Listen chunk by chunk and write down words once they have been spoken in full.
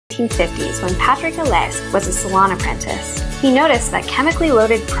1950s when Patrick Alès was a salon apprentice. He noticed that chemically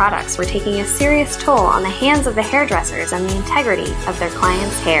loaded products were taking a serious toll on the hands of the hairdressers and the integrity of their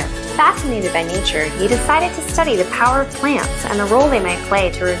clients' hair. Fascinated by nature, he decided to study the power of plants and the role they might play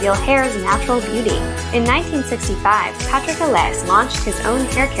to reveal hair's natural beauty. In 1965, Patrick Alès launched his own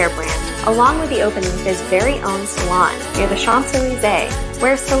hair care brand, along with the opening of his very own salon near the Champs-Élysées,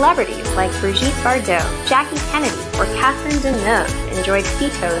 where celebrities like Brigitte Bardot, Jackie Kennedy, or Catherine Deneuve enjoyed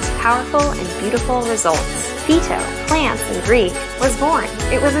PHYTO's powerful and beautiful results. PHYTO, plants in Greek, was born.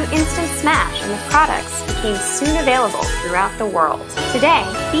 It was an instant smash, and the products became soon available throughout the world. Today,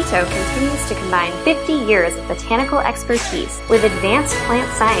 PHYTO continues to combine 50 years of botanical expertise with advanced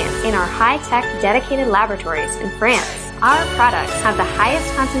plant science in our high-tech dedicated laboratories in France. Our products have the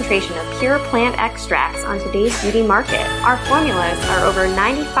highest concentration of pure plant extracts on today's beauty market. Our formulas are over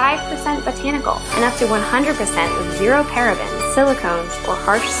 95% botanical and up to 100% with zero parabens, silicones, or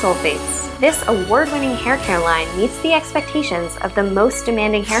harsh sulfates. This award-winning hair care line meets the expectations of the most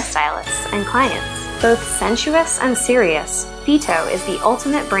demanding hairstylists and clients. Both sensuous and serious, PHYTO is the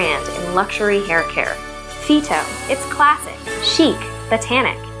ultimate brand in luxury hair care. PHYTO, it's classic, chic,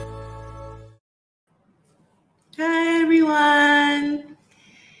 botanic. Hi everyone.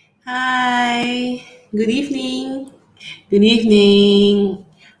 Hi. Good evening. Good evening.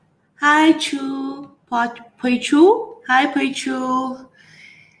 Hi Chu. Pui Chu. Hi Pui Chu.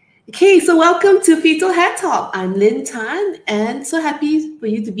 Okay, so welcome to PHYTO Hair Talk. I'm Lynn Tan and so happy for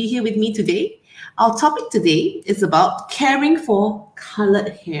you to be here with me today. Our topic today is about caring for colored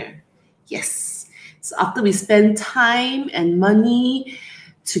hair. Yes. So after we spend time and money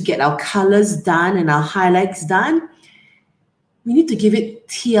to get our colors done and our highlights done, we need to give it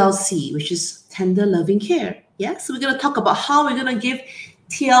TLC, which is tender loving care. Yeah, so we're going to talk about how we're going to give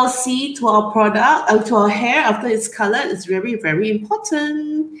TLC to our product, to our hair after it's colored. It's very, very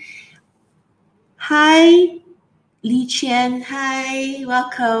important. Hi, Lynn Tan. Hi,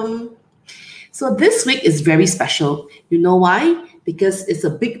 welcome. So this week is very special. You know why? Because it's a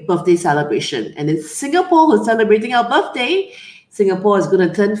big birthday celebration, and it's Singapore who's celebrating our birthday. Singapore is going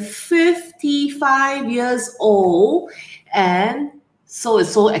to turn 55 years old, and so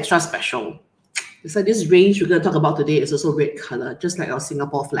it's so extra special. It's like this range we're going to talk about today is also red color, just like our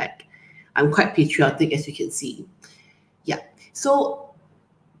Singapore flag. I'm quite patriotic, as you can see. Yeah, so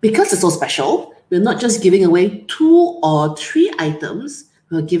because it's so special, we're not just giving away 2 or 3 items,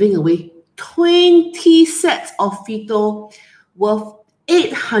 we're giving away 20 sets of PHYTO worth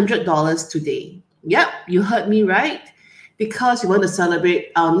 $800 today. Yep, you heard me right. Because we want to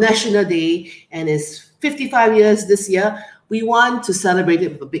celebrate our National Day and it's 55 years this year, we want to celebrate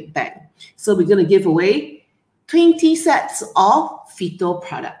it with a big bang. So we're going to give away 20 sets of PHYTO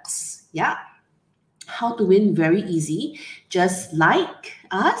products. Yeah. How to win? Very easy. Just like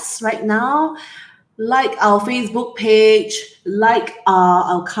us right now, like our Facebook page, like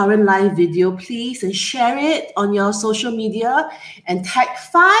our current live video, please, and share it on your social media and tag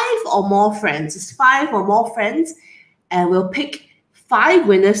 5 or more friends. It's 5 or more friends. And we'll pick 5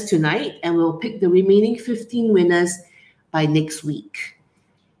 winners tonight, and we'll pick the remaining 15 winners by next week.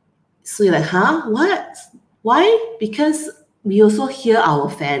 So you're like, huh? What? Why? Because we also hear our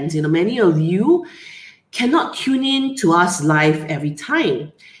fans. You know, many of you cannot tune in to us live every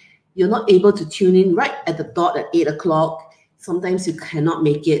time. You're not able to tune in right at the dot at 8 o'clock. Sometimes you cannot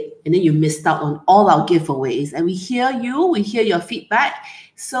make it, and then you missed out on all our giveaways. And we hear you, we hear your feedback.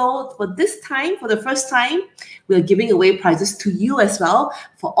 So for this time, for the first time, we're giving away prizes to you as well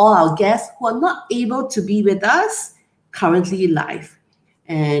for all our guests who are not able to be with us currently live.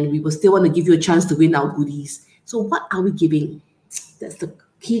 And we will still want to give you a chance to win our goodies. So what are we giving? That's the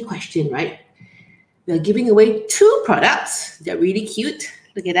key question, right? We're giving away 2 products. They're really cute.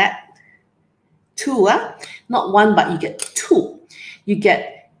 Look at that. 2, not 1, but you get 2. You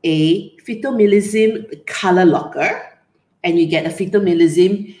get a PHYTO Millésime color locker, and you get a PHYTO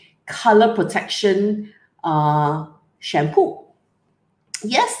Millésime color protection shampoo.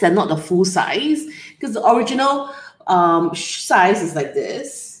 Yes, they're not the full size because the original size is like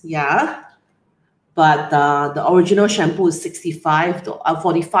this, yeah. But the original shampoo is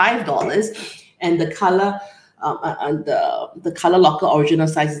 $45, and the color the color locker original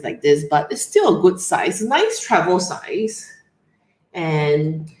size is like this, but it's still a good size, nice travel size,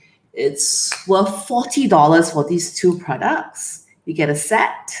 and it's worth $40 for these 2 products. You get a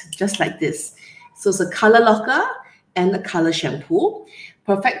set just like this. So it's a color locker and a color shampoo,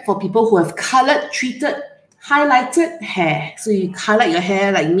 perfect for people who have colored, treated, highlighted hair. So you highlight your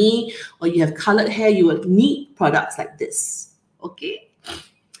hair like me, or you have colored hair, you will need products like this. Okay.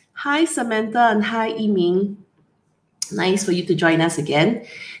 Hi Samantha and hi Yiming. Nice for you to join us again.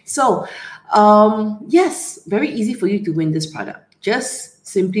 So, yes, very easy for you to win this product. Just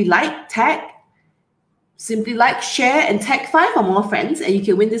simply share, and tag 5 or more friends, and you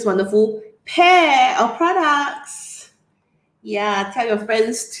can win this wonderful pair of products. Yeah, tell your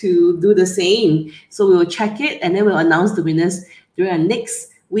friends to do the same. So we will check it, and then we'll announce the winners during our next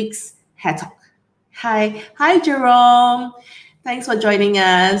week's Hair Talk. Hi, Jerome. Thanks for joining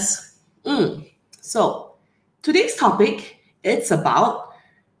us. So today's topic, it's about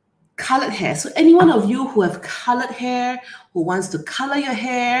colored hair. So any one of you who have colored hair, who wants to color your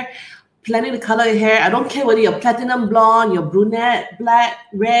hair, planning to color your hair, I don't care whether you're platinum blonde, you're brunette, black,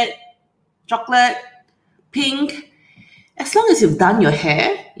 red, chocolate, pink, as long as you've done your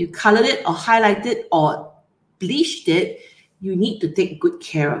hair, you colored it or highlighted it or bleached it, you need to take good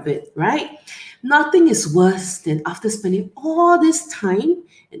care of it, right? Nothing is worse than after spending all this time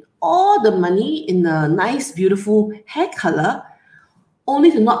and all the money in a nice, beautiful hair color,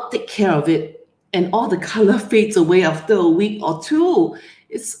 only to not take care of it, and all the color fades away after a week or two.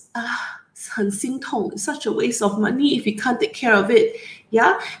 It's 很心痛. It's such a waste of money if you can't take care of it.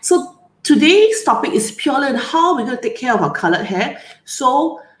 Yeah. So today's topic is purely on how we're going to take care of our colored hair,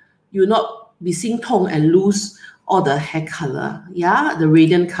 so you'll not be 心痛 and lose all the hair color. Yeah, the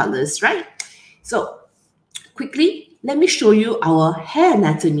radiant colors, right? So quickly, let me show you our hair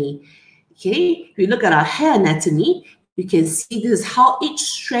anatomy. Okay, if you look at our hair anatomy, you can see this is how each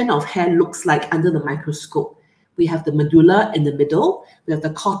strand of hair looks like under the microscope. We have the medulla in the middle, we have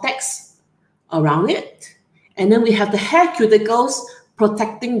the cortex around it, and then we have the hair cuticles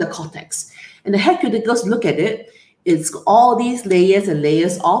protecting the cortex. And the hair cuticles, look at it, it's all these layers and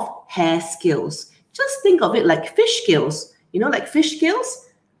layers of hair scales. Just think of it like fish scales, like fish scales.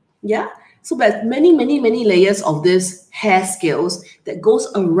 Yeah. So there's many, many, many layers of this hair scales that goes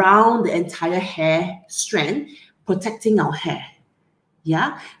around the entire hair strand, protecting our hair.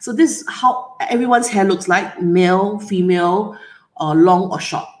 Yeah. So this is how everyone's hair looks like, male, female, or long or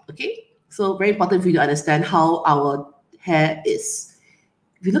short. Okay. So very important for you to understand how our hair is.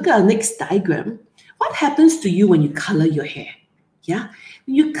 If you look at our next diagram, what happens to you when you color your hair? Yeah.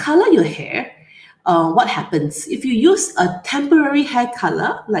 When you color your hair, what happens? If you use a temporary hair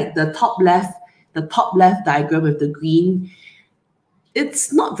color, like the top left diagram with the green,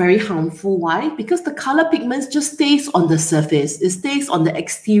 it's not very harmful. Why? Because the color pigments just stays on the surface. It stays on the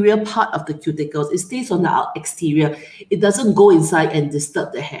exterior part of the cuticles. It stays on the exterior. It doesn't go inside and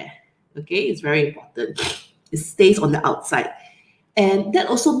disturb the hair. Okay, it's very important. It stays on the outside. And that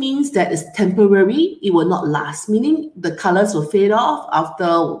also means that it's temporary. It will not last, meaning the colors will fade off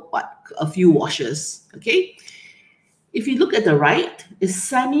after a few washes. Okay. If you look at the right, it's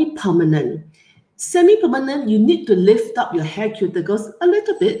semi-permanent. Semi-permanent, you need to lift up your hair cuticles a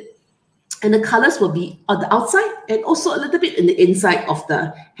little bit, and the colors will be on the outside and also a little bit in the inside of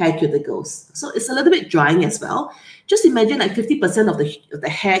the hair cuticles. So it's a little bit drying as well. Just imagine like 50% of the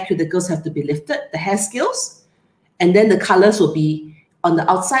hair cuticles have to be lifted, the hair scales, and then the colors will be on the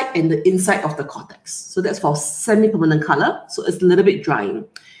outside and the inside of the cortex. So that's for semi-permanent color. So it's a little bit drying.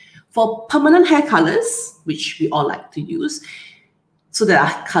 For permanent hair colors, which we all like to use, so that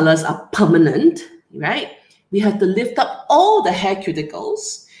our colors are permanent, right? We have to lift up all the hair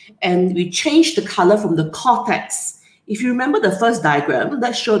cuticles and we change the color from the cortex. If you remember the first diagram,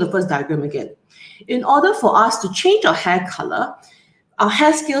 let's show the first diagram again. In order for us to change our hair color, our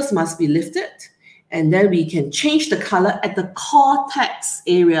hair scales must be lifted, and then we can change the color at the cortex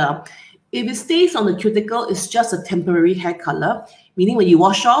area. If it stays on the cuticle, it's just a temporary hair color, meaning when you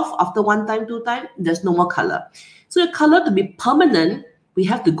wash off after 1 time, 2 times, there's no more color. So the color to be permanent, we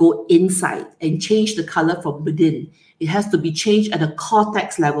have to go inside and change the color from within. It has to be changed at the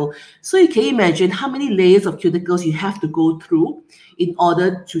cortex level. So you can imagine how many layers of cuticles you have to go through in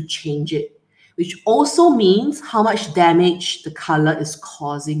order to change it, which also means how much damage the color is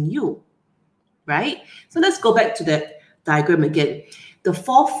causing you, right? So let's go back to that diagram again. The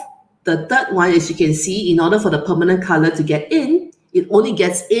third one, as you can see, in order for the permanent color to get in, it only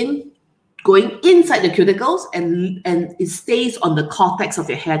gets in going inside the cuticles, and it stays on the cortex of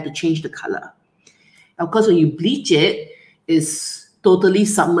your hair to change the color. Of course, when you bleach it, it's totally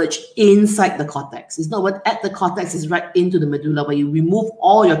submerged inside the cortex. It's not what at the cortex, is right into the medulla, where you remove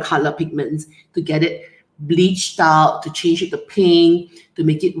all your color pigments to get it bleached out, to change it to pink, to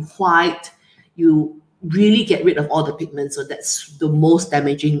make it white. You really get rid of all the pigments, so that's the most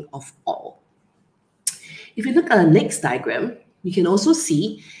damaging of all. If you look at the next diagram, you can also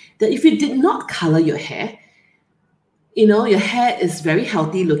see that if you did not color your hair, your hair is very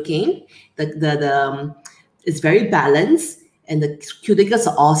healthy looking, it's very balanced, and the cuticles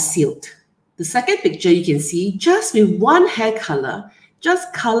are all sealed. The second picture, you can see just with one hair color,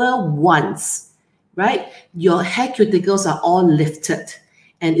 just color once, right? Your hair cuticles are all lifted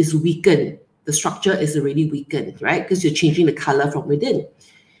and is weakened. The structure is already weakened, right? Because you're changing the color from within.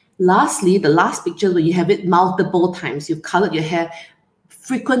 Lastly, the last picture where you have it multiple times. You've colored your hair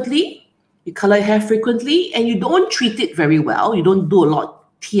frequently. You color your hair frequently and you don't treat it very well. You don't do a lot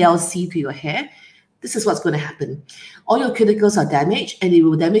of TLC to your hair. This is what's going to happen. All your cuticles are damaged and it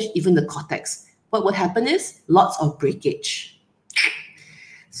will damage even the cortex. What would happen is lots of breakage.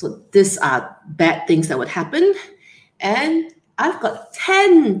 So these are bad things that would happen. And I've got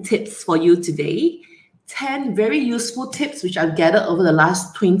 10 tips for you today. 10 very useful tips which I've gathered over the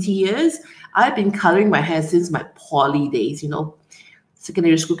last 20 years. I've been coloring my hair since my poly days. You know,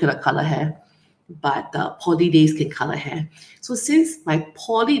 secondary school cannot color hair, but poly days can color hair. So since my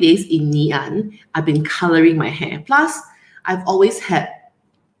poly days in Ngee I've been coloring my hair. Plus, I've always had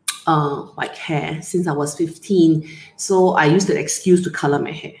white hair since I was 15. So I used that excuse to color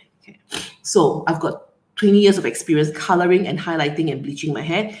my hair. Okay. So I've got 20 years of experience coloring and highlighting and bleaching my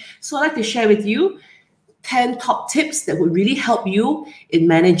hair. So I'd like to share with you 10 top tips that will really help you in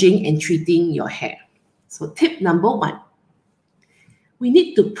managing and treating your hair. So tip number 1, we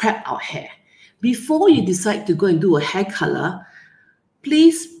need to prep our hair. Before you decide to go and do a hair color,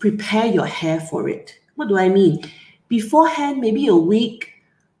 please prepare your hair for it. What do I mean? Beforehand, maybe a week,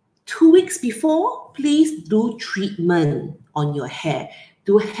 2 weeks before, please do treatment on your hair.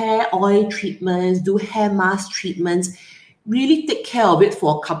 Do hair oil treatments, do hair mask treatments. Really take care of it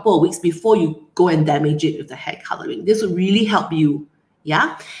for a couple of weeks before you go and damage it with the hair coloring. This will really help you.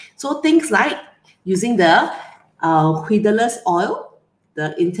 Yeah. So things like using the Huidless oil,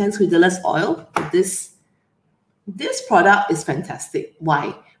 the intense Huidless oil. This product is fantastic.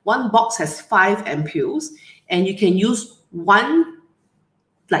 Why? One box has 5 ampoules, and you can use one,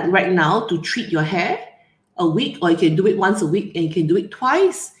 like right now, to treat your hair a week, or you can do it once a week, and you can do it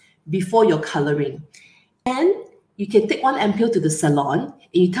twice before your coloring. And you can take 1 ampoule to the salon,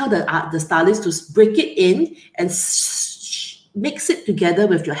 and you tell the stylist to break it in and mix it together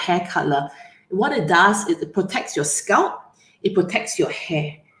with your hair color. And what it does is it protects your scalp, it protects your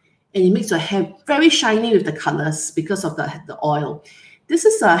hair, and it makes your hair very shiny with the colors because of the oil. This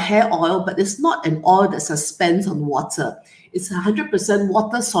is a hair oil, but it's not an oil that suspends on water. It's 100%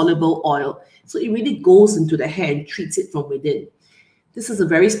 water-soluble oil. So it really goes into the hair and treats it from within. This is a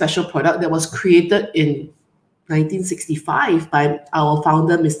very special product that was created in 1965 by our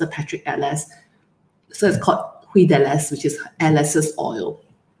founder, Mr. Patrick Ellis. So it's called Huidless, which is Ellis's oil.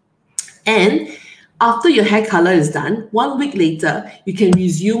 And after your hair color is done, 1 week later, you can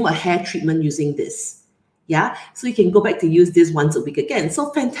resume a hair treatment using this. Yeah, so you can go back to use this once a week again.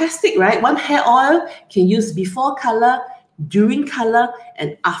 So fantastic, right? One hair oil can use before color, during color,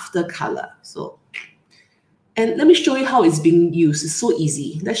 and after color. So, and let me show you how it's being used. It's so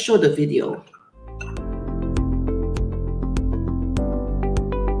easy. Let's show the video.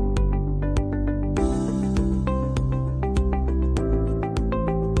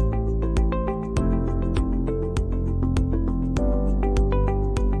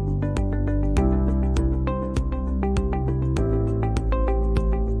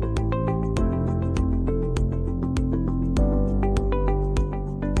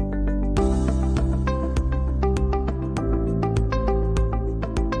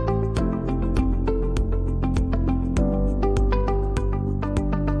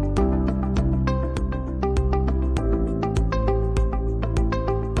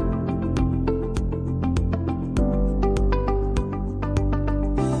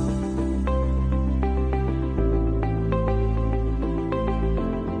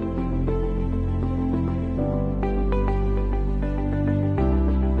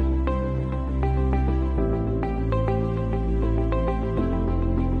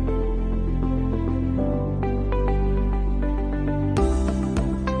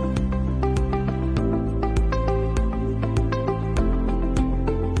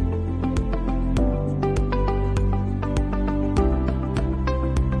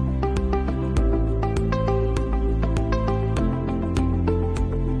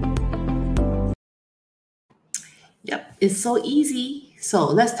 Yep, it's so easy. So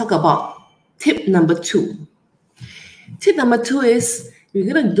let's talk about tip number 2. Tip number 2 is,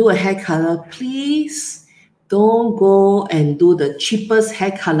 you're going to do a hair color, please don't go and do the cheapest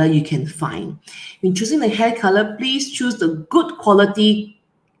hair color you can find. When choosing the hair color, please choose the good quality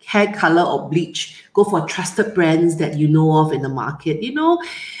hair color or bleach. Go for trusted brands that you know of in the market. You know,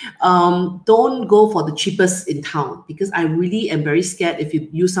 don't go for the cheapest in town, because I really am very scared if you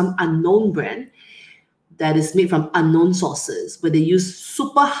use some unknown brand that is made from unknown sources, where they use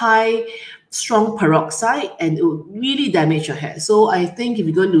super high strong peroxide, and it will really damage your hair. So I think if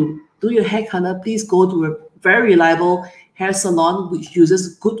you're going to do your hair color, please go to a very reliable hair salon which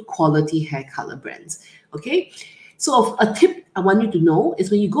uses good quality hair color brands. Okay, so a tip I want you to know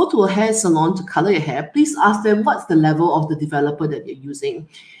is when you go to a hair salon to color your hair, please ask them what's the level of the developer that you're using.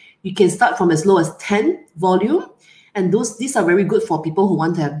 You can start from as low as 10 volume, and these are very good for people who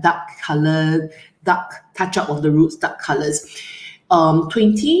want to have dark color, dark touch up of the roots, dark colors.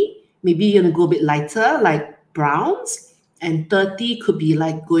 20, maybe you're gonna go a bit lighter, like browns, and 30 could be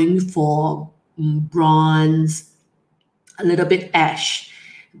like going for bronze, a little bit ash.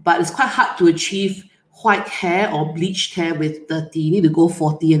 But it's quite hard to achieve white hair or bleached hair with 30. You need to go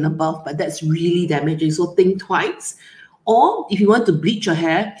 40 and above, but that's really damaging. So think twice. Or if you want to bleach your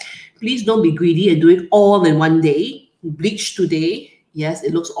hair, please don't be greedy and do it all in one day. Bleach today. Yes,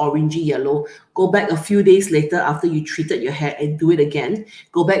 it looks orangey yellow. Go back a few days later after you treated your hair and do it again.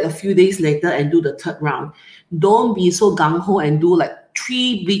 Go back a few days later and do the third round. Don't be so gung-ho and do like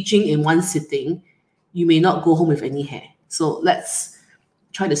 3 bleaching in one sitting. You may not go home with any hair. So let's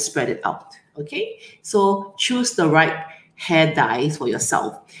try to spread it out. Okay, so choose the right hair dyes for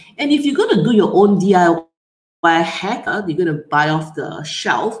yourself. And if you're going to do your own DIY hair, you're going to buy off the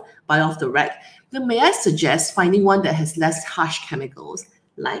shelf, buy off the rack, then may I suggest finding one that has less harsh chemicals,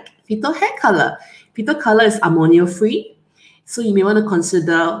 like PHYTO Hair Color. PHYTO Color is ammonia-free, so you may want to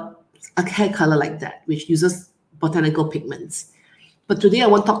consider a hair color like that, which uses botanical pigments. But today I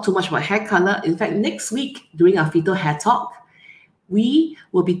won't talk too much about hair color. In fact, next week during our PHYTO Hair Talk, we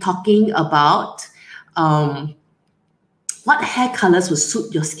will be talking about what hair colors will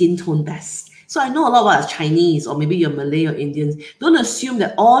suit your skin tone best. So I know a lot about Chinese, or maybe you're Malay or Indians. Don't assume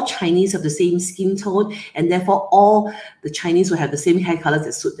that all Chinese have the same skin tone and therefore all the Chinese will have the same hair colors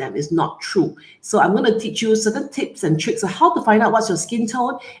that suit them. It's not true. So I'm going to teach you certain tips and tricks of how to find out what's your skin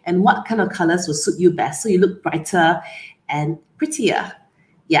tone and what kind of colors will suit you best so you look brighter and prettier.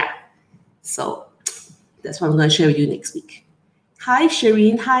 Yeah. So that's what I'm going to share with you next week. Hi,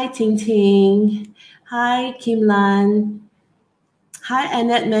 Shireen. Hi, Ting Ting. Hi, Kim Lan. Hi,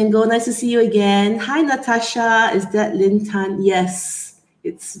 Annette Mango. Nice to see you again. Hi, Natasha. Is that Lynn Tan? Yes,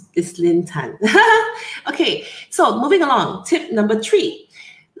 it's Lynn Tan. Okay, so moving along. Tip number 3.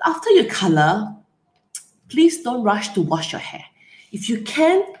 After you color, please don't rush to wash your hair. If you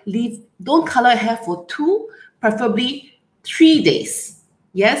can, don't color your hair for 2, preferably 3 days.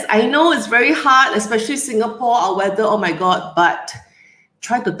 Yes, I know it's very hard, especially Singapore, our weather, oh my God, but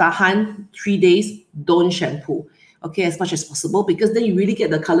try to tahan 3 days, don't shampoo. Okay, as much as possible, because then you really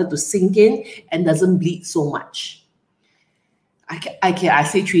get the color to sink in and doesn't bleed so much. I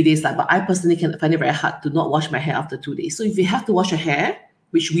say 3 days, but I personally can find it very hard to not wash my hair after 2 days. So if you have to wash your hair,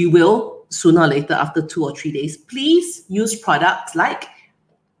 which we will sooner or later after 2 or 3 days, please use products like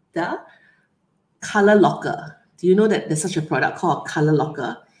the color locker. Do you know that there's such a product called a color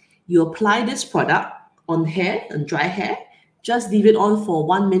locker? You apply this product on hair, on dry hair, just leave it on for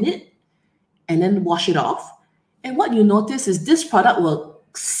 1 minute and then wash it off. And what you notice is this product will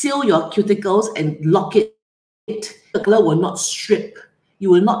seal your cuticles and lock it. The color will not strip.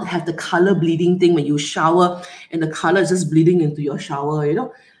 You will not have the color bleeding thing when you shower and the color is just bleeding into your shower, you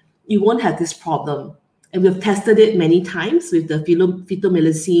know. You won't have this problem. And we've tested it many times with the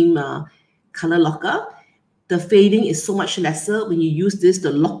phytomelasim color locker. The fading is so much lesser when you use this to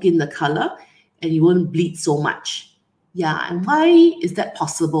lock in the color and you won't bleed so much. Yeah, and why is that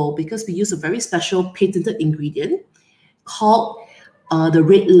possible? Because we use a very special patented ingredient called the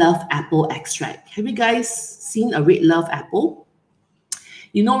red love apple extract. Have you guys seen a red love apple?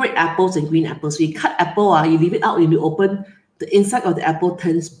 You know red apples and green apples. So you cut apple, you leave it out and you open, the inside of the apple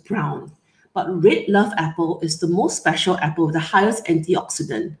turns brown. But red love apple is the most special apple with the highest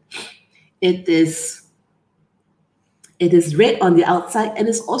antioxidant. It is red on the outside and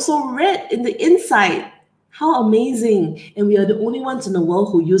it's also red in the inside. How amazing. And we are the only ones in the world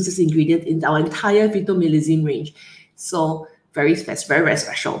who use this ingredient in our entire phytomelasim range. So very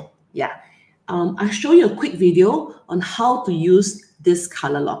special. Yeah. I'll show you a quick video on how to use this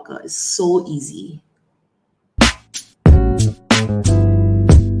color locker. It's so easy.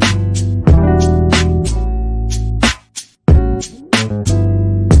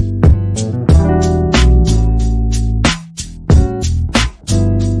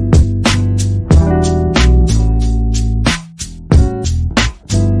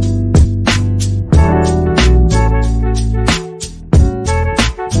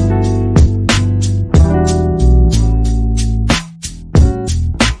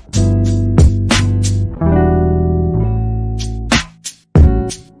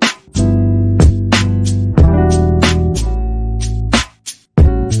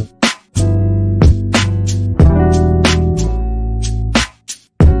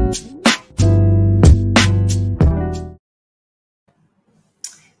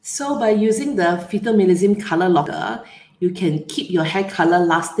 So by using the PHYTO color locker, you can keep your hair color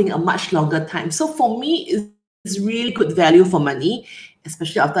lasting a much longer time. So for me, it's really good value for money,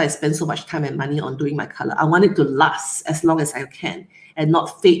 especially after I spend so much time and money on doing my color. I want it to last as long as I can and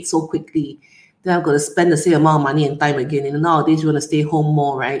not fade so quickly. Then I've got to spend the same amount of money and time again. And nowadays, you want to stay home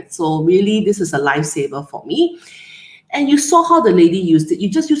more, right? So really, this is a lifesaver for me. And you saw how the lady used it. You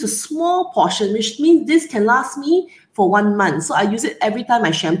just use a small portion, which means this can last me for 1 month. So I use it every time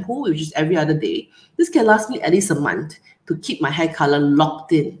I shampoo, which is every other day. This can last me at least a month to keep my hair color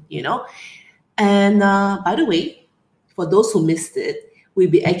locked in, you know. And by the way, for those who missed it, we'll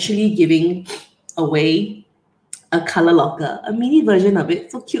be actually giving away a color locker, a mini version of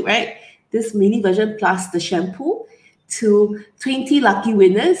it. So cute, right? This mini version plus the shampoo to 20 lucky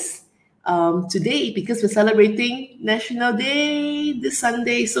winners today, because we're celebrating National Day this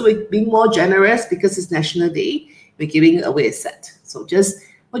Sunday. So we're being more generous because it's National Day. We're giving away a set. So just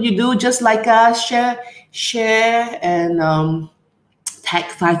what you do, just like us, share and tag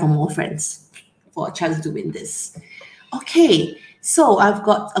 5 or more friends for a chance to win this. Okay, so I've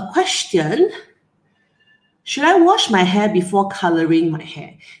got a question. Should I wash my hair before coloring my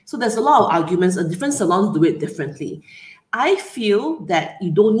hair? So there's a lot of arguments, and different salons do it differently. I feel that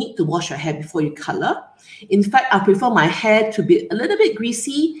you don't need to wash your hair before you color. In fact, I prefer my hair to be a little bit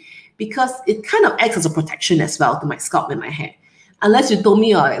greasy because it kind of acts as a protection as well to my scalp and my hair. Unless you told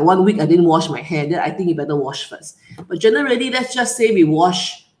me 1 week I didn't wash my hair, then I think you better wash first. But generally, let's just say we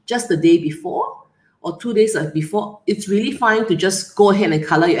wash just the day before or 2 days before. It's really fine to just go ahead and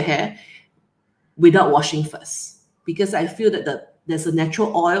color your hair without washing first, because I feel that there's a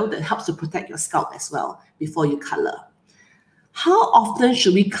natural oil that helps to protect your scalp as well before you color. How often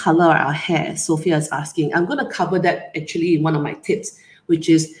should we color our hair? Sophia is asking. I'm going to cover that actually in one of my tips, which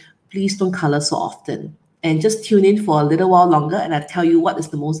is please don't color so often. And just tune in for a little while longer, and I'll tell you what is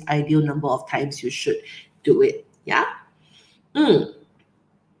the most ideal number of times you should do it. Yeah?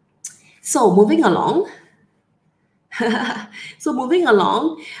 So moving along. I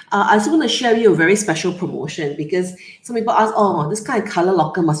also want to share with you a very special promotion, because some people ask, oh, this kind of color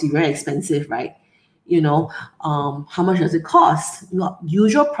locker must be very expensive, right? You know, how much does it cost?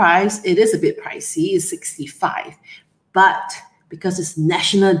 Usual price, it is a bit pricey, it's $65. But because it's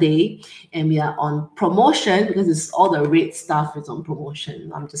National Day and we are on promotion, because it's all the red stuff is on promotion.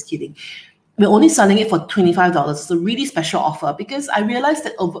 I'm just kidding. We're only selling it for $25. It's a really special offer, because I realized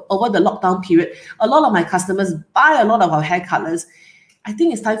that over the lockdown period, a lot of my customers buy a lot of our hair colors. I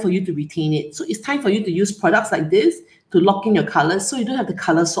think it's time for you to retain it. So it's time for you to use products like this to lock in your colors so you don't have to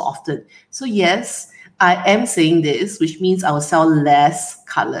color so often. So yes, I am saying this, which means I will sell less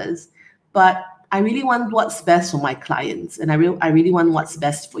colors, but I really want what's best for my clients, and I really want what's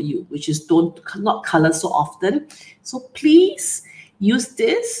best for you, which is not color so often. So please use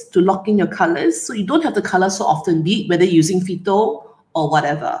this to lock in your colors so you don't have to color so often, be it whether you're using PHYTO or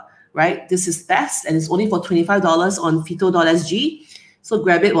whatever, right? This is best, and it's only for $25 on phyto.sg. So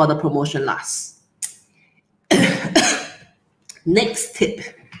grab it while the promotion lasts. Next tip.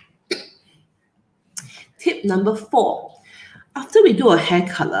 Tip number 4. After we do a hair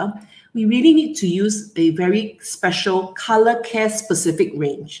color, we really need to use a very special color care specific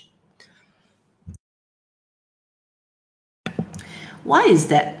range. Why is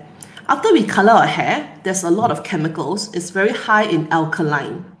that? After we color our hair, there's a lot of chemicals. It's very high in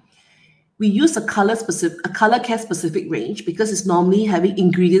alkaline. We use a color care specific range because it's normally having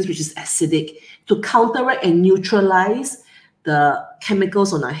ingredients which is acidic to counteract and neutralize the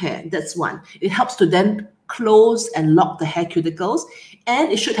chemicals on our hair. That's one. It helps to then close and lock the hair cuticles, and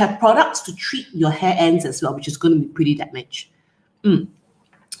it should have products to treat your hair ends as well, which is going to be pretty damaged.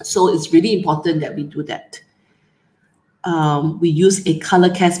 So it's really important that we do that. We use a color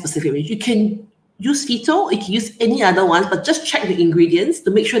care specific range. You can use PHYTO, you can use any other ones, but just check the ingredients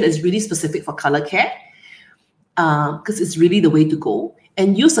to make sure that it's really specific for color care, because it's really the way to go.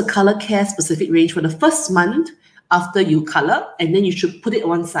 And use a color care specific range for the first month after you color, and then you should put it on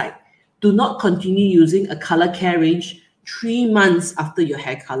one side. Do not continue using a color care range 3 months after your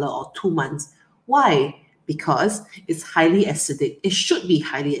hair color or 2 months. Why? Because it's highly acidic. It should be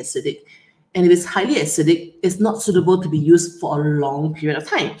highly acidic. And if it's highly acidic, it's not suitable to be used for a long period of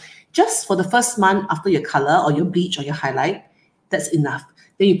time. Just for the first month after your color or your bleach or your highlight, that's enough.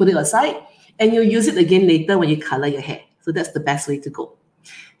 Then you put it aside and you'll use it again later when you color your hair. So that's the best way to go.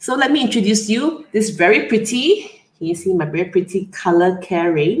 So let me introduce you this very pretty, can you see my very pretty color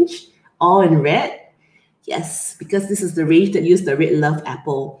care range, all in red? Yes, because this is the range that used the Red Love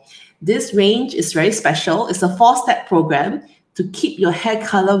Apple. This range is very special. It's a 4-step program to keep your hair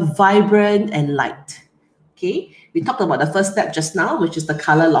color vibrant and light. Okay, we talked about the first step just now, which is the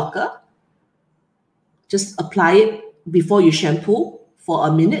color locker. Just apply it before you shampoo for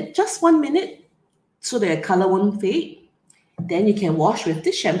a minute, just 1 minute, so that your color won't fade. Then you can wash with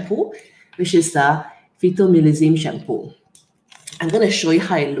this shampoo, which is the PHYTO Millésime shampoo. I'm going to show you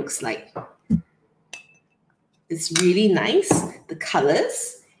how it looks like. It's really nice, the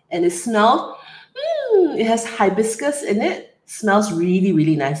colors, and it smells, it has hibiscus in it. Smells really,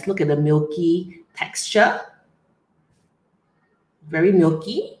 really nice. Look at the milky texture. Very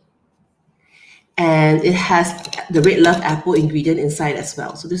milky. And it has the red love apple ingredient inside as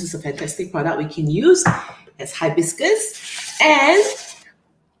well. So this is a fantastic product we can use as hibiscus. And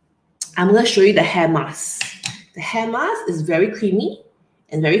I'm going to show you the hair mask. The hair mask is very creamy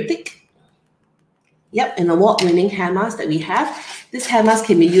and very thick. Yep, an award-winning hair mask that we have. This hair mask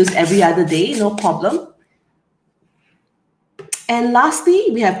can be used every other day, no problem. And lastly,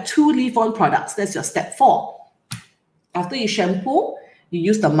 we have 2 leave-on products. That's your step 4. After you shampoo, you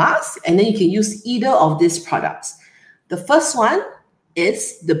use the mask, and then you can use either of these products. The first one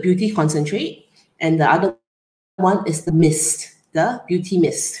is the beauty concentrate, and the other one is the mist, the beauty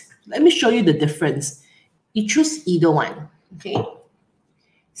mist. Let me show you the difference. You choose either one, okay?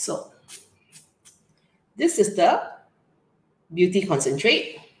 So this is the beauty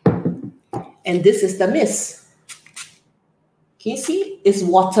concentrate, and this is the mist. Can you see? It's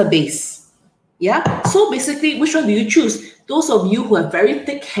water-based. Yeah? So basically, which one do you choose? Those of you who have very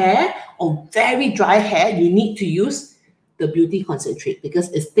thick hair or very dry hair, you need to use the beauty concentrate because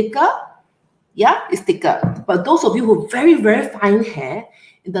it's thicker. Yeah, it's thicker. But those of you who have very, very fine hair,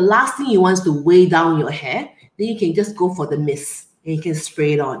 and the last thing you want is to weigh down your hair, then you can just go for the mist and you can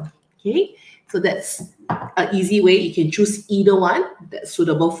spray it on. Okay? So that's an easy way. You can choose either one that's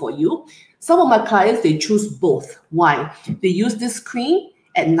suitable for you. Some of my clients, they choose both. Why? They use this cream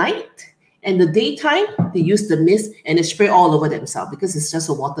at night, and the daytime, they use the mist and they spray all over themselves because it's just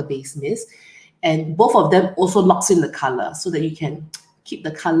a water-based mist. And both of them also locks in the color so that you can keep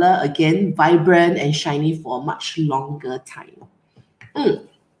the color, again, vibrant and shiny for a much longer time.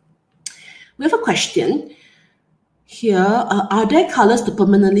 We have a question here. Are there colors to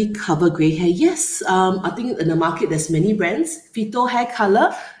permanently cover gray hair? Yes, I think in the market, there's many brands. PHYTO Hair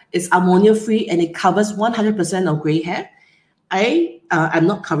Color is ammonia-free and it covers 100% of gray hair. I'm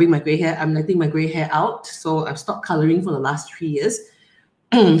not covering my gray hair. I'm letting my gray hair out. So I've stopped coloring for the last 3 years.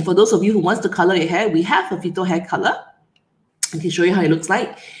 For those of you who wants to color your hair, we have a PHYTO Hair Color. I can show you how it looks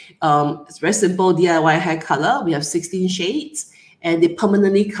like. It's very simple DIY hair color. We have 16 shades and they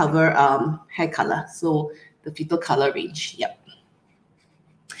permanently cover hair color. So the PHYTO color range. Yep.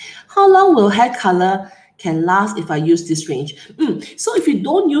 How long will hair color can last if I use this range? So if you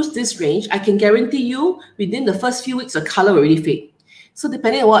don't use this range, I can guarantee you within the first few weeks, the color will already fade. So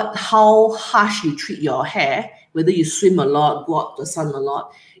depending on how harsh you treat your hair, whether you swim a lot, go out to the sun a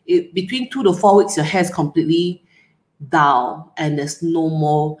lot, between 2 to 4 weeks, your hair is completely dull and there's no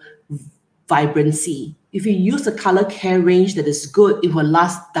more vibrancy. If you use the color care range that is good, it will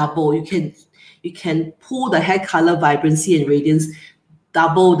last double. You can pull the hair color vibrancy and radiance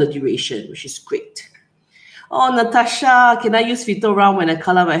double the duration, which is great. Oh, Natasha, can I use PHYTO Rum when I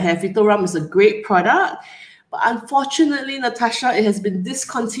color my hair? PHYTO Rum is a great product, but unfortunately, Natasha, it has been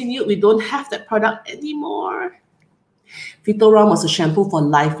discontinued. We don't have that product anymore. PHYTO Rum was a shampoo for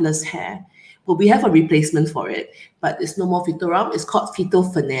lifeless hair, but we have a replacement for it. But it's no more PHYTO Rum. It's called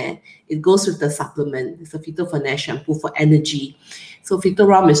PHYTO Hair. It goes with the supplement. It's a PHYTO Hair shampoo for energy. So PHYTO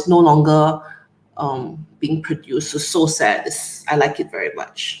Rum is no longer being produced. So sad. I like it very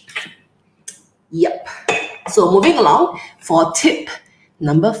much. Yep. So moving along for tip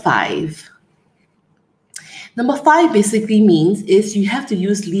number 5. Number 5 basically means is you have to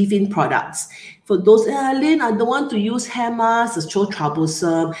use leave-in products. For those, Lynn, I don't want to use hair masks, it's so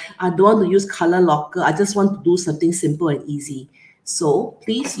troublesome. I don't want to use color locker. I just want to do something simple and easy. So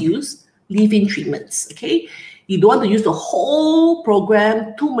please use leave-in treatments, okay? You don't want to use the whole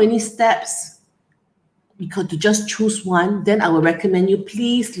program, too many steps. Because to just choose one, then I will recommend you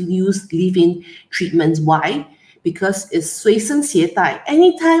please use leave-in treatments. Why? Because it's 随身携带.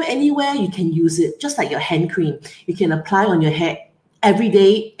 Anytime, anywhere, you can use it. Just like your hand cream. You can apply on your hair every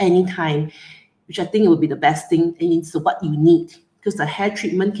day, anytime, which I think it would be the best thing. And it's what you need because the hair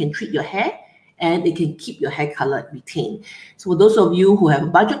treatment can treat your hair and it can keep your hair color retained. So for those of you who have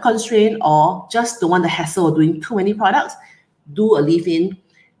a budget constraint or just don't want the hassle of doing too many products, do a leave-in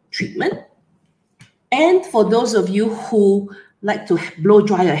treatment. And for those of you who like to blow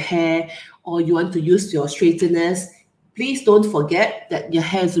dry your hair or you want to use your straighteners, please don't forget that your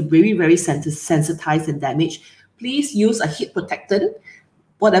hair is very, very sensitized and damaged. Please use a heat protectant.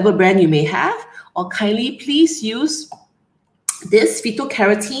 whatever brand you may have, or kindly please use this PHYTO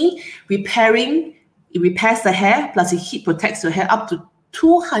Keratin repairing. It repairs the hair, plus it heat protects your hair up to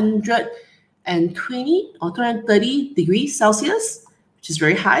 220 or 230 degrees Celsius, which is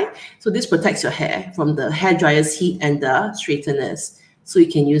very high. So this protects your hair from the hair dryer's heat and the straighteners. So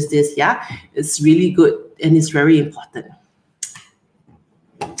you can use this, yeah? It's really good and it's very important.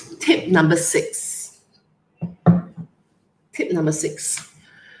 Tip number 6. Tip number 6.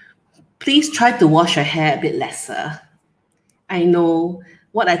 Please try to wash your hair a bit lesser. I know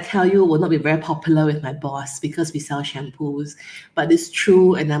what I tell you will not be very popular with my boss because we sell shampoos, but it's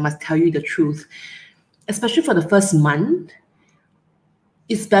true and I must tell you the truth. Especially for the first month,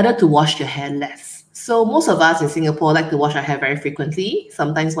 it's better to wash your hair less. So most of us in Singapore like to wash our hair very frequently,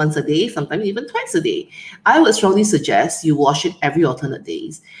 sometimes once a day, sometimes even twice a day. I would strongly suggest you wash it every alternate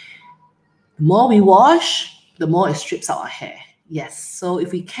days. The more we wash, the more it strips out our hair. Yes, so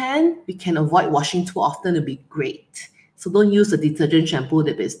if we can avoid washing too often, it'll be great. So don't use the detergent shampoo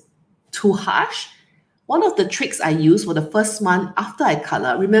that is too harsh. One of the tricks I use for the first month after I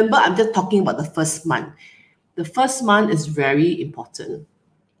color, remember I'm just talking about the first month. The first month is very important.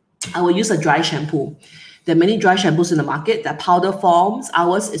 I will use a dry shampoo. There are many dry shampoos in the market. They're powder forms.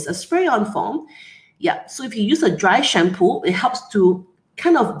 Ours is a spray-on form. Yeah, so if you use a dry shampoo, it helps to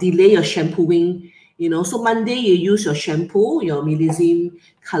kind of delay your shampooing. So Monday you use your shampoo, your Millésime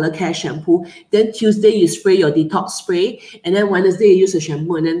Color Care shampoo. Then Tuesday you spray your detox spray, and then Wednesday you use the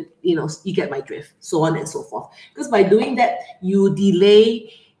shampoo, and then you get my drift, so on and so forth. Because by doing that, you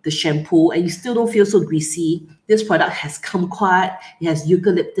delay the shampoo, and you still don't feel so greasy. This product has kumquat, it has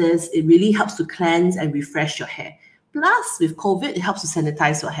eucalyptus. It really helps to cleanse and refresh your hair. Plus, with COVID, it helps to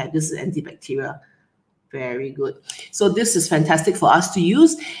sanitize your hair. This is antibacterial. Very good. So this is fantastic for us to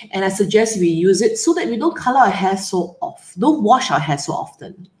use, and I suggest we use it so that we don't color our hair so often. Don't wash our hair so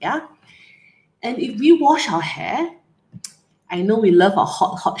often, yeah? And if we wash our hair, I know we love our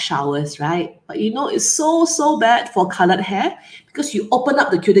hot showers, right? But it's so bad for colored hair because you open up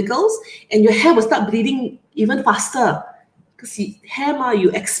the cuticles and your hair will start bleeding even faster. Because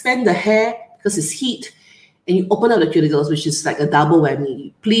you expand the hair because it's heat, and you open up the cuticles, which is like a double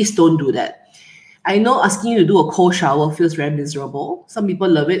whammy. Please don't do that. I know asking you to do a cold shower feels very miserable. Some people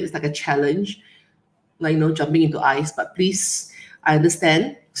love it. It's like a challenge, like, jumping into ice. But please, I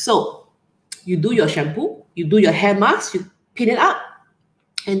understand. So you do your shampoo, you do your hair mask, you pin it up.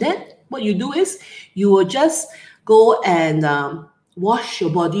 And then what you do is you will just go and wash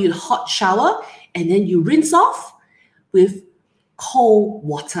your body with a hot shower. And then you rinse off with cold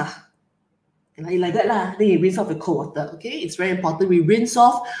water. Like that lah. Then you rinse off with cold water. Okay, it's very important. We rinse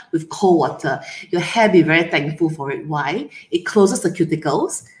off with cold water. Your hair be very thankful for it. Why? It closes the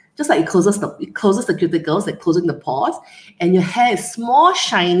cuticles, just like it closes the cuticles, like closing the pores, and your hair is more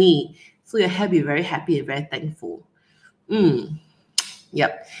shiny. So your hair be very happy and very thankful.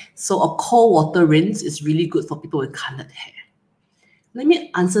 Yep. So a cold water rinse is really good for people with colored hair. Let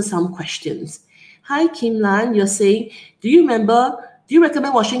me answer some questions. Hi Kim Lan, you're saying, do you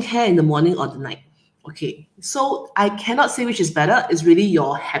recommend washing hair in the morning or the night? Okay, so I cannot say which is better. It's really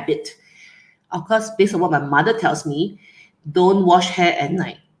your habit. Of course, based on what my mother tells me, don't wash hair at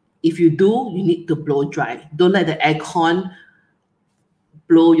night. If you do, you need to blow dry. Don't let the aircon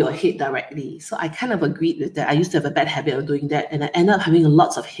blow your head directly. So I kind of agreed with that. I used to have a bad habit of doing that, and I ended up having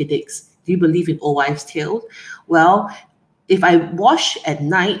lots of headaches. Do you believe in old wives' tales? Well, if I wash at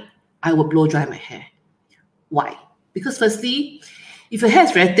night, I will blow dry my hair. Why? Because firstly, if your hair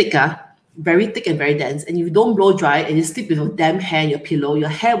is very thick and very dense, and if you don't blow dry and you sleep with your damp hair in your pillow, your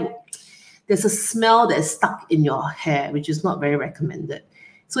hair, there's a smell that is stuck in your hair, which is not very recommended.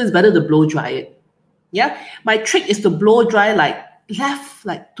 So it's better to blow dry it. Yeah. My trick is to blow dry left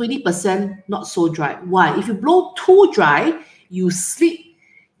 20% not so dry. Why? If you blow too dry, you sleep.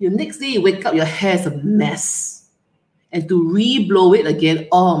 Your next day you wake up, your hair is a mess. And to re-blow it again,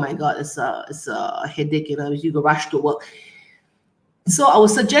 oh my God, it's a headache, you go rush to work. So I would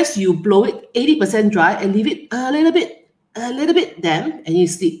suggest you blow it 80% dry and leave it a little bit damp, and you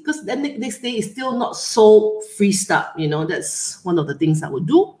sleep. Because then the next day is still not so freezed up. That's one of the things I would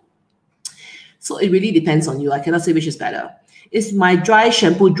do. So it really depends on you. I cannot say which is better. Is my dry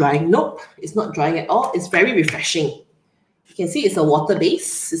shampoo drying? Nope, it's not drying at all. It's very refreshing. You can see it's a water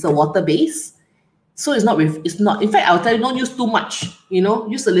base. So it's not. In fact, I'll tell you, don't use too much.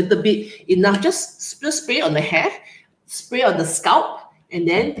 Use a little bit, enough. Just spray on the hair, spray on the scalp, and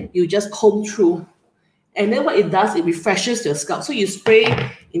then you just comb through. And then what it does, it refreshes your scalp. So you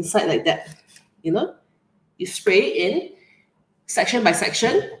spray inside like that. You spray in section by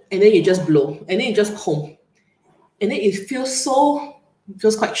section, and then you just blow, and then you just comb, and then it feels so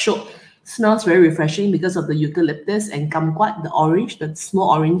feels quite short. Smells very refreshing because of the eucalyptus and kumquat, the orange, the small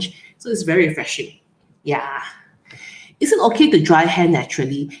orange. So it's very refreshing. Yeah. Is it okay to dry hair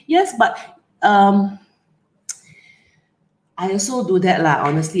naturally? Yes, but I also do that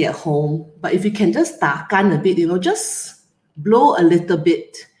honestly at home. But if you can just takan a bit, just blow a little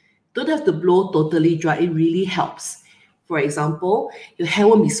bit. Don't have to blow totally dry. It really helps. For example, your hair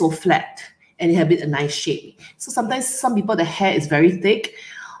won't be so flat and you have a nice shape. So sometimes some people, the hair is very thick,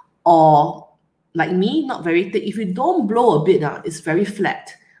 or like me, not very thick. If you don't blow a bit, it's very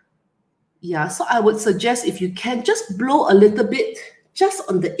flat. Yeah, so I would suggest if you can just blow a little bit just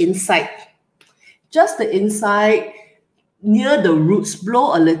on the inside. Just the inside, near the roots,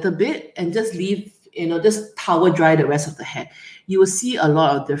 blow a little bit and just leave, just towel dry the rest of the hair. You will see a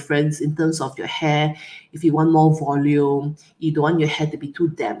lot of difference in terms of your hair. If you want more volume, you don't want your hair to be too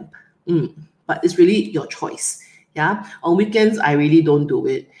damp. But it's really your choice. Yeah. On weekends, I really don't do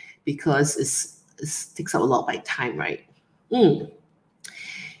it because it takes up a lot of my time, right?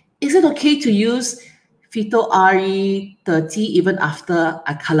 Is it okay to use PHYTO RE30 even after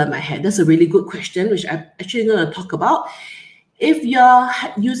I color my hair? That's a really good question, which I'm actually going to talk about. If you're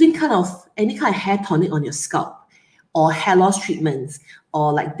using any kind of hair tonic on your scalp or hair loss treatments,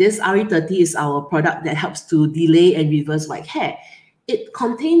 or like this RE30 is our product that helps to delay and reverse white hair, it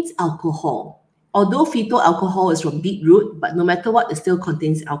contains alcohol. Although phyto alcohol is from beetroot, but no matter what, it still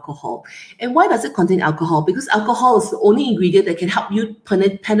contains alcohol. And why does it contain alcohol? Because alcohol is the only ingredient that can help you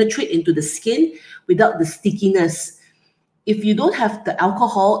penetrate into the skin without the stickiness. If you don't have the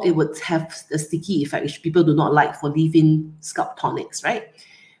alcohol, it would have the sticky effect, which people do not like for leave-in scalp tonics, right?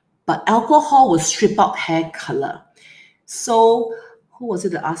 But alcohol will strip out hair color. So who was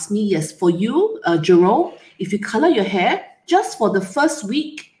it that asked me? Yes, for you, Jerome, if you color your hair, just for the first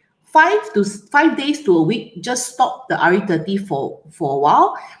week, 5 days to a week, just stop the RE30 for a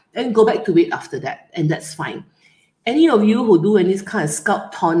while and go back to it after that, and that's fine. Any of you who do any kind of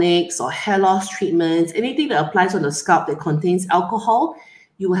scalp tonics or hair loss treatments, anything that applies on the scalp that contains alcohol,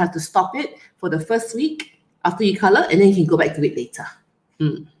 you will have to stop it for the first week after you color, and then you can go back to it later.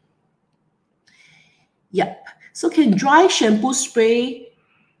 Yep. So can dry shampoo spray,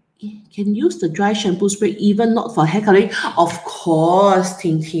 can use the dry shampoo spray even not for hair coloring? Of course,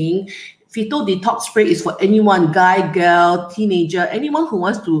 Ting Ting. Phyto Detox Spray is for anyone, guy, girl, teenager, anyone who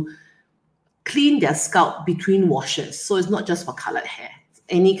wants to clean their scalp between washes. So it's not just for colored hair.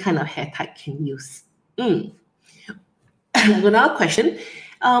 Any kind of hair type can use. Another question.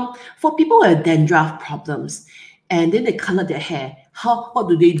 For people who have dandruff problems and then they color their hair, what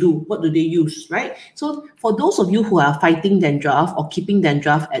do they do? What do they use, right? So for those of you who are fighting dandruff or keeping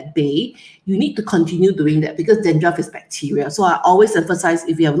dandruff at bay, you need to continue doing that because dandruff is bacteria. So I always emphasize,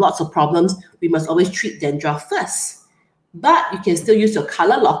 if you have lots of problems, we must always treat dandruff first. But you can still use your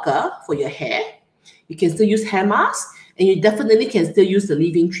color locker for your hair. You can still use hair masks, and you definitely can still use the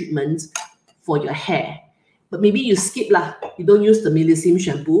leave-in treatments for your hair. But maybe you skip you don't use the Millicim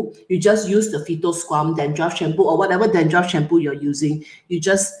shampoo. You just use the Phyto Squam dandruff shampoo or whatever dandruff shampoo you're using. You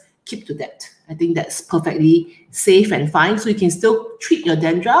just keep to that. I think that's perfectly safe and fine. So you can still treat your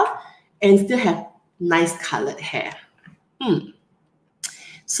dandruff and still have nice colored hair.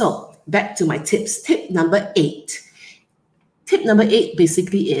 So back to my tips. Tip number 8. Tip number 8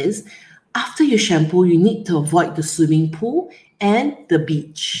 basically is, after you shampoo, you need to avoid the swimming pool and the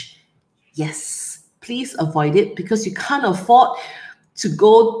beach. Yes. Please avoid it because you can't afford to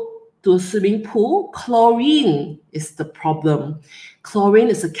go to a swimming pool. Chlorine is the problem. Chlorine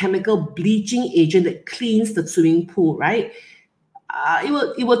is a chemical bleaching agent that cleans the swimming pool, right?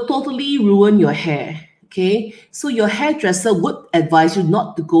 It will totally ruin your hair, okay? So your hairdresser would advise you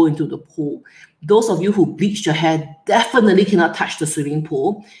not to go into the pool. Those of you who bleach your hair definitely cannot touch the swimming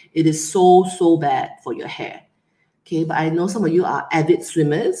pool. It is so, so bad for your hair. Okay, but I know some of you are avid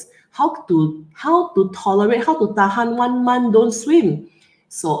swimmers. How to tolerate, how to tahan 1 month don't swim.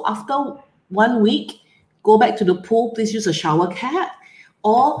 So after 1 week, go back to the pool. Please use a shower cap,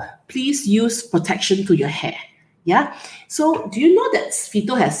 or please use protection to your hair. Yeah. So do you know that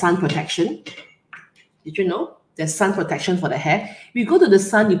Phyto has sun protection? Did you know there's sun protection for the hair? If you go to the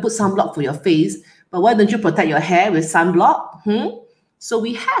sun, you put sunblock for your face, but why don't you protect your hair with sunblock? So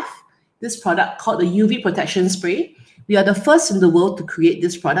we have this product called the UV protection spray. We are the first in the world to create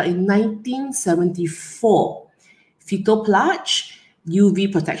this product in 1974. Phyto Plush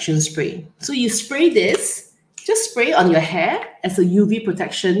UV protection spray. So you spray this, just spray on your hair as a UV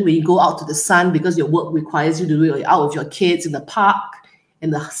protection when you go out to the sun, because your work requires you to do it out with your kids in the park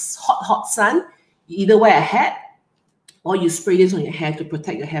in the hot, hot sun. You either wear a hat or you spray this on your hair to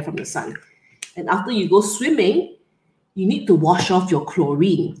protect your hair from the sun. And after you go swimming, you need to wash off your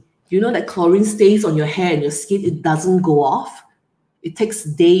chlorine. You know that chlorine stays on your hair and your skin, it doesn't go off. It takes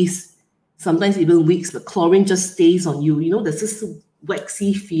days, sometimes even weeks, but chlorine just stays on you. You know, there's this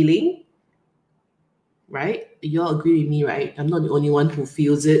waxy feeling, right? You all agree with me, right? I'm not the only one who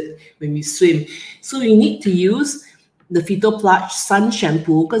feels it when we swim. So you need to use the PHYTO Sun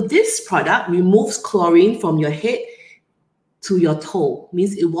Shampoo, because this product removes chlorine from your head to your toe.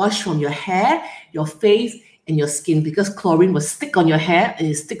 Means it washes from your hair, your face, and your skin, because chlorine will stick on your hair and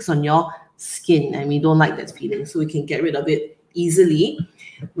it sticks on your skin, and we don't like that feeling. So we can get rid of it easily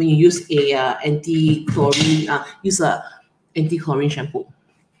when you use a anti-chlorine shampoo.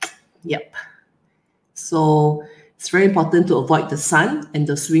 Yep. So it's very important to avoid the sun and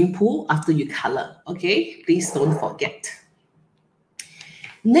the swimming pool after you color. Okay, please don't forget.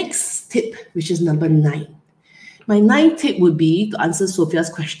 Next tip, which is number 9. My 9th tip would be, to answer Sophia's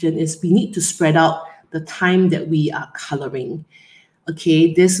question, is we need to spread out the time that we are coloring.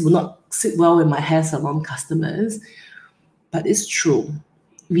 Okay, this will not sit well with my hair salon customers, but it's true.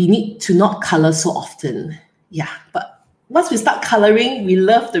 We need to not color so often. Yeah, but once we start coloring, we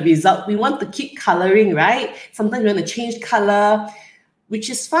love the result. We want to keep coloring, right? Sometimes we want to change color, which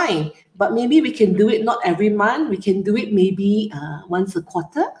is fine. But maybe we can do it not every month. We can do it maybe once a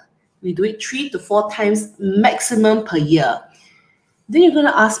quarter. We do it 3 to 4 times maximum per year. Then you're going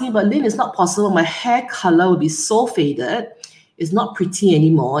to ask me, but Lynn, it's not possible. My hair color will be so faded. It's not pretty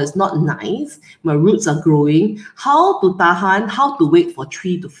anymore. It's not nice. My roots are growing. How to tahan? How to wait for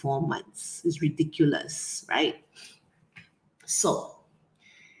 3 to 4 months? It's ridiculous, right? So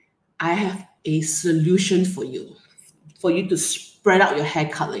I have a solution for you to spread out your hair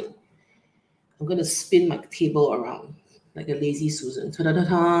coloring. I'm going to spin my table around like a lazy Susan.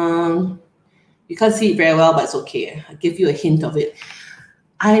 Ta-da-da-da. You can't see it very well, but it's okay. I'll give you a hint of it.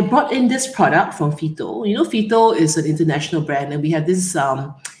 I brought in this product from PHYTO. You know, PHYTO is an international brand, and we have this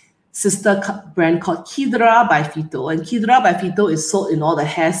sister brand called Kidra by PHYTO. And Kidra by PHYTO is sold in all the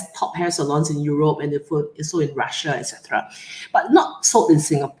top hair salons in Europe, and it's sold in Russia, etc. But not sold in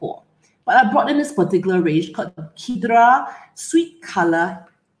Singapore. But I brought in this particular range called Kidra Sweet Color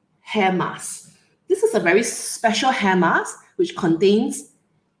Hair Mask. This is a very special hair mask which contains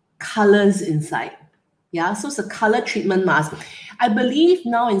colors inside. Yeah, so it's a color treatment mask. I believe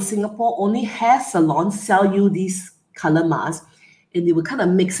now in Singapore, only hair salons sell you these color masks, and they will kind of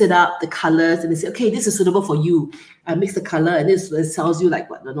mix it up, the colors, and they say, okay, this is suitable for you. I mix the color, and this sells you like,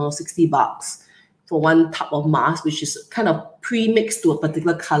 what, I don't know, $60 for one tub of mask, which is kind of pre-mixed to a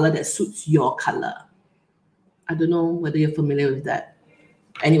particular color that suits your color. I don't know whether you're familiar with that.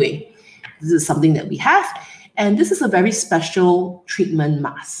 Anyway, this is something that we have, and this is a very special treatment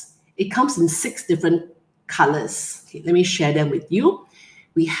mask. It comes in 6 different colors. Okay, let me share them with you.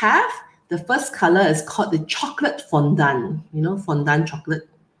 We have, the first color is called the chocolate fondant. You know, fondant chocolate.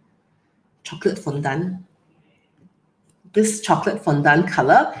 Chocolate fondant. This chocolate fondant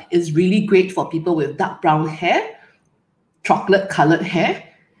color is really great for people with dark brown hair, chocolate colored hair,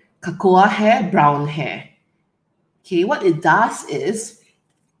 cocoa hair, brown hair. Okay, what it does is,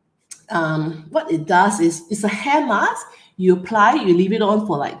 it's a hair mask. You apply, you leave it on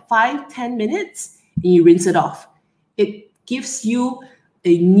for like 5-10 minutes, and you rinse it off. It gives you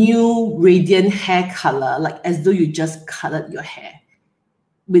a new radiant hair color, like as though you just colored your hair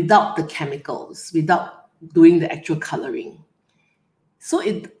without the chemicals, without doing the actual coloring. So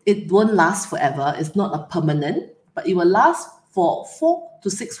it won't last forever. It's not a permanent, but it will last for 4 to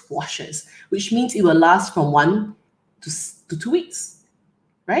 6 washes, which means it will last from 1 to 2 weeks,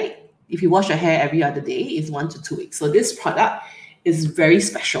 right? If you wash your hair every other day, it's 1 to 2 weeks. So this product is very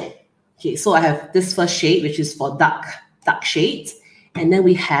special. Okay, so I have this first shade, which is for dark shades. And then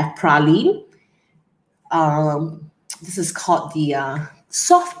we have praline. This is called the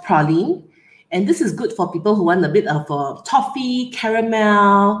soft praline. And this is good for people who want a bit of toffee,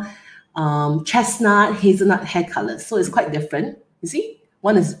 caramel, chestnut, hazelnut hair colors. So it's quite different. You see?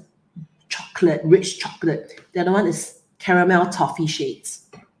 One is chocolate, rich chocolate. The other one is caramel toffee shades.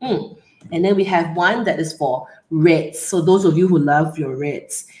 And then we have one that is for reds. So those of you who love your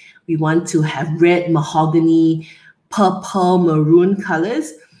reds, we want to have red, mahogany, purple, maroon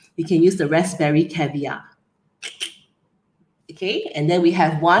colors. You can use the raspberry caviar. Okay, and then we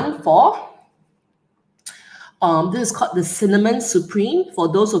have one for, this is called the cinnamon supreme.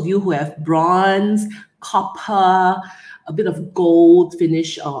 For those of you who have bronze, copper, a bit of gold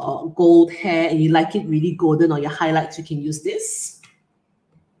finish or gold hair, and you like it really golden on your highlights, you can use this.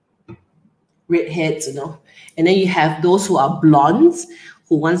 Redheads, you know. And then you have those who are blondes,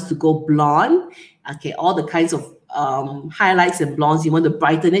 who wants to go blonde. Okay, all the kinds of highlights and blondes. You want to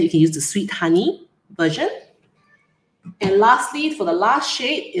brighten it, you can use the sweet honey version. And lastly, for the last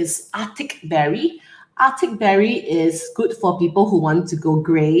shade is Arctic Berry. Arctic Berry is good for people who want to go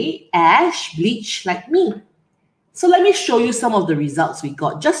gray, ash, bleach like me. So let me show you some of the results we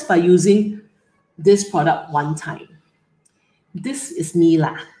got just by using this product one time. This is me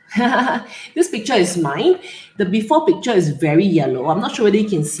lah. This picture is mine. The before picture is very yellow. I'm not sure whether you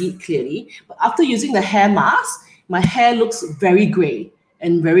can see it clearly, but after using the hair mask, my hair looks very gray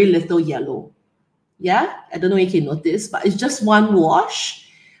and very little yellow. Yeah, I don't know if you can notice, but it's just one wash.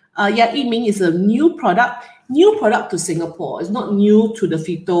 Yeah, Yiming is a new product to Singapore. It's not new to the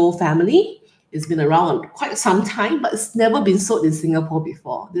PHYTO family. It's been around quite some time, but it's never been sold in Singapore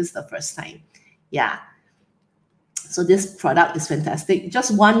before. This is the first time. Yeah. So this product is fantastic.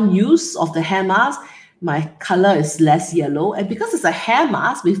 Just one use of the hair mask, my color is less yellow. And because it's a hair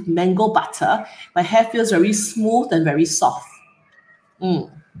mask with mango butter, my hair feels very smooth and very soft. So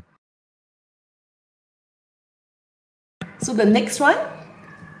the next one,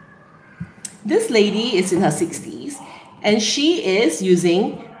 this lady is in her 60s and she is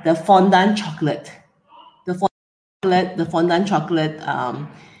using the fondant chocolate. The fondant chocolate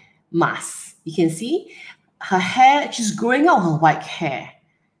mask. You can see her hair, she's growing out her white hair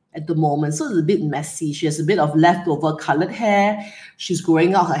at the moment. So it's a bit messy. She has a bit of leftover colored hair. She's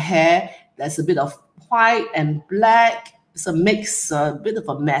growing out her hair. There's a bit of white and black. It's a mix, a bit of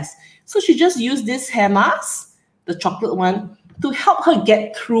a mess. So she just used this hair mask, the chocolate one, to help her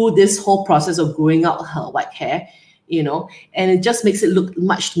get through this whole process of growing out her white hair, you know, and it just makes it look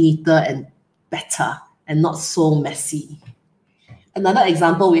much neater and better and not so messy. Another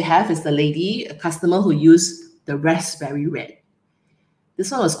example we have is the lady, a customer who used the raspberry red.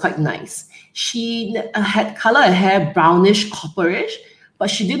 This one was quite nice. She had color her hair brownish, copperish, but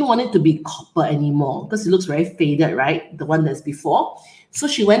she didn't want it to be copper anymore because it looks very faded, right? The one that's before. So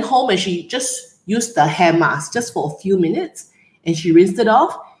she went home and she just used the hair mask just for a few minutes and she rinsed it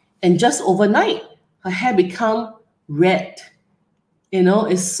off, and just overnight her hair become red. You know,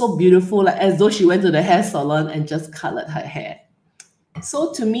 it's so beautiful, like as though she went to the hair salon and just colored her hair.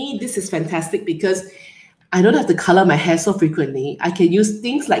 So to me, this is fantastic because I don't have to color my hair so frequently. I can use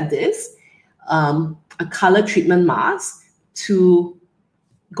things like this, a color treatment mask, to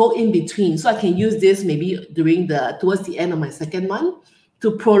go in between. So I can use this maybe towards the end of my second month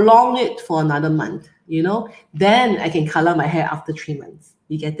to prolong it for another month, you know. Then I can color my hair after 3 months.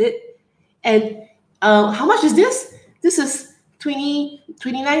 You get it? And how much is this? This is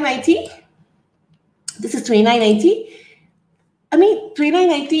 $29.90. This is $29.90. I mean,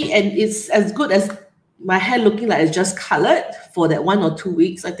 $29.90, and it's as good as my hair looking like it's just colored for that 1 or 2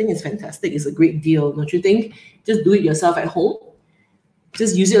 weeks. I think it's fantastic. It's a great deal, don't you think? Just do it yourself at home.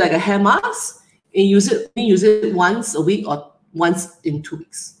 Just use it like a hair mask and use it once a week or once in 2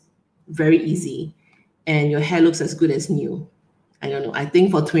 weeks. Very easy. And your hair looks as good as new. I don't know. I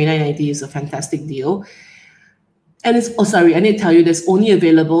think for $29.90 is a fantastic deal. And it's, oh, sorry, I need to tell you, there's only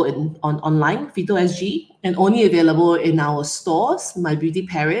available on online, PHYTO SG, and only available in our stores, My Beauty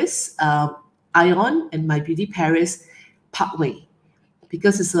Paris, Ion, and My Beauty Paris Parkway.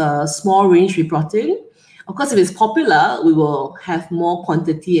 Because it's a small range we brought in. Of course, if it's popular, we will have more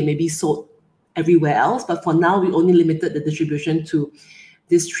quantity and maybe sold everywhere else. But for now, we only limited the distribution to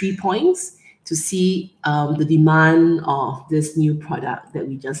these 3 points to see the demand of this new product that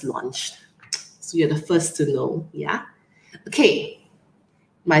we just launched. So you're the first to know, yeah? Okay,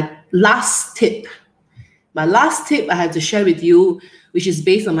 my last tip I have to share with you, which is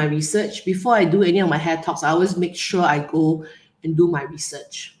based on my research. Before I do any of my hair talks, I always make sure I go and do my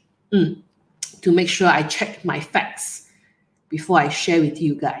research to make sure I check my facts before I share with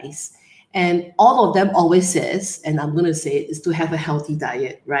you guys. And all of them always says, and I'm going to say it, is to have a healthy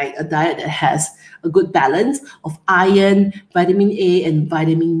diet, right? A diet that has a good balance of iron, vitamin A, and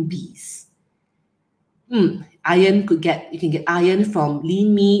vitamin Bs. Iron, you can get iron from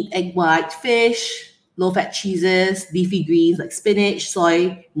lean meat, egg white, fish, low-fat cheeses, leafy greens like spinach,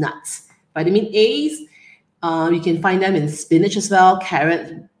 soy, nuts. Vitamin A's, you can find them in spinach as well,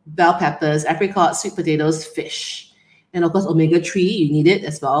 carrot, bell peppers, apricots, sweet potatoes, fish. And of course, omega-3, you need it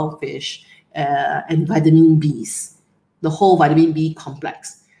as well, fish, and vitamin Bs, the whole vitamin B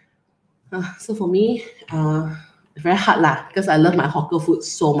complex. So for me, it's very hard lah, because I love my hawker food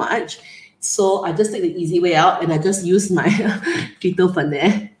so much. So I just take the easy way out and I just use my PHYTO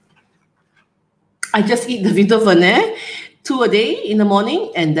Fernet. I just eat the PHYTO Fernet 2 a day in the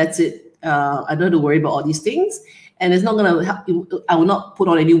morning, and that's it. I don't have to worry about all these things. And it's not going to help you. I will not put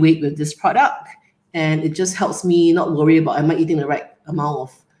on any weight with this product. And it just helps me not worry about, am I eating the right amount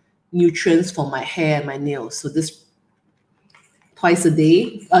of nutrients for my hair and my nails. So this twice a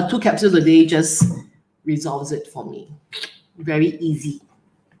day, 2 capsules a day just resolves it for me. Very easy.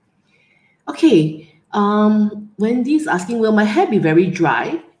 Okay, Wendy's asking, will my hair be very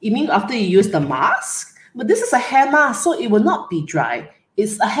dry? You mean after you use the mask? But this is a hair mask, so it will not be dry.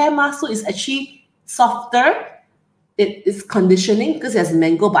 It's a hair mask, so it's actually softer. It is conditioning because it has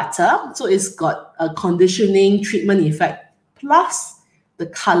mango butter, so it's got a conditioning treatment effect plus the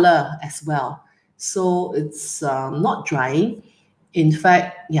color as well. So it's not drying. In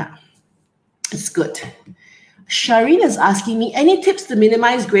fact, yeah, it's good. Shireen is asking me, any tips to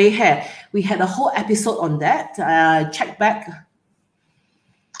minimize gray hair? We had a whole episode on that. Check back,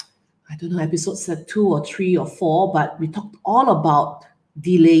 I don't know, episodes 2 or 3 or 4, but we talked all about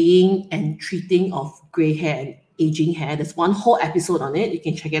delaying and treating of gray hair and aging hair. There's one whole episode on it. You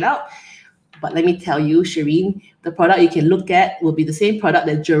can check it out. But let me tell you, Shireen, the product you can look at will be the same product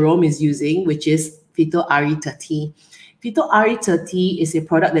that Jerome is using, which is PHYTO RE30. PHYTO RE30 is a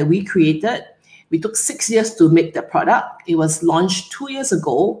product that we created. We took 6 years to make the product. It was launched 2 years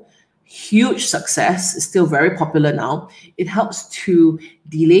ago. Huge success. It's still very popular now. It helps to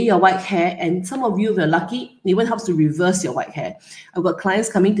delay your white hair, and some of you, if you're lucky, it even helps to reverse your white hair. I've got clients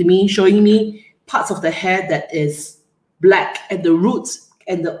coming to me showing me parts of the hair that is black at the roots,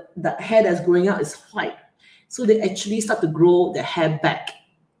 and the hair that's growing out is white. So they actually start to grow their hair back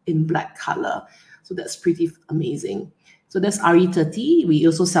in black color. So that's pretty amazing. So that's RE30. We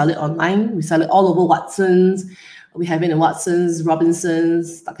also sell it online. We sell it all over Watsons. We have it in Watsons,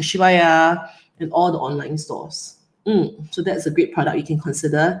 Robinsons, Takashibaya, and all the online stores. So that's a great product you can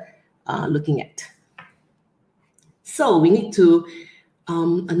consider looking at. So we need to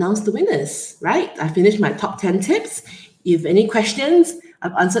announce the winners, right? I finished my top 10 tips. If you have any questions,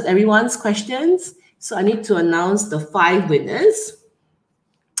 I've answered everyone's questions. So I need to announce the 5 winners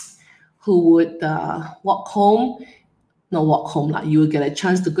who would walk home. Not walk home, you will get a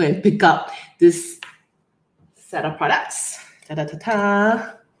chance to go and pick up this set of products.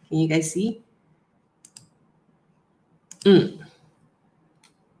 Ta-da-ta-ta. Can you guys see? It's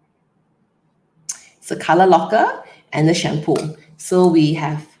a color locker and a shampoo. So we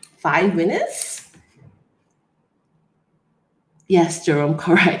have 5 winners. Yes, Jerome,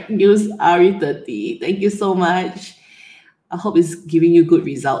 correct. Use RE30. Thank you so much. I hope it's giving you good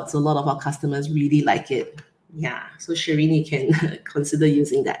results. A lot of our customers really like it. Yeah, so Shireen, you can consider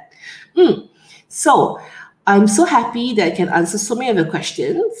using that. So I'm so happy that I can answer so many of your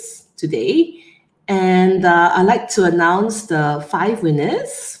questions today. And I'd like to announce the 5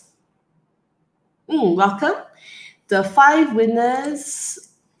 winners. Welcome. The 5 winners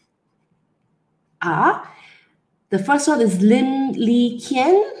are, the first one is Lim Lee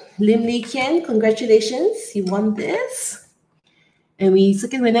Kian. Lim Lee Kian, congratulations, you won this. And the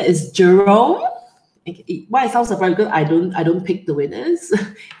second winner is Jerome. Why I sound surprised, because I don't pick the winners.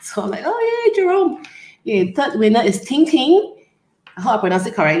 So I'm like, oh yeah, Jerome. Yeah, third winner is Ting Ting. I hope I pronounced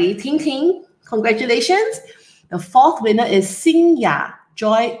it correctly. Ting Ting, congratulations. The fourth winner is Xing Ya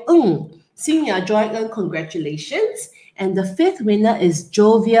Joy Ng. Xing Ya Joy Ng, congratulations. And the fifth winner is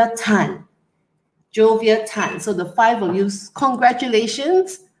Jovia Tan. Jovia Tan. So the 5 of you,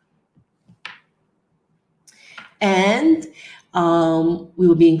 congratulations. And we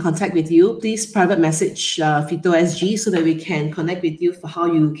will be in contact with you. Please private message PHYTO SG so that we can connect with you for how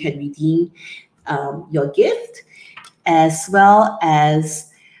you can redeem your gift, as well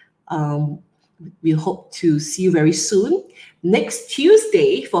as we hope to see you very soon. Next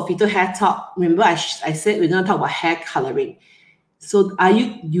Tuesday for PHYTO Hair Talk, remember I said we're going to talk about hair coloring. So are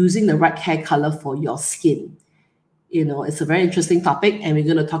you using the right hair color for your skin? You know, it's a very interesting topic, and we're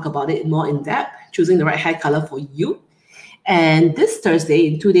going to talk about it more in depth, choosing the right hair color for you. And this Thursday,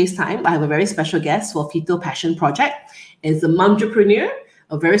 in 2 days' time, I have a very special guest for PHYTO Passion Project. It's a momtrepreneur,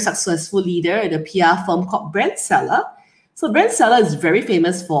 a very successful leader at a PR firm called Brand Seller. So Brand Seller is very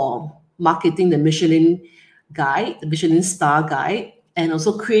famous for marketing the Michelin Guide, the Michelin Star Guide, and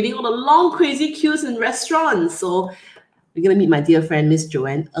also creating all the long, crazy queues in restaurants. So we're going to meet my dear friend, Miss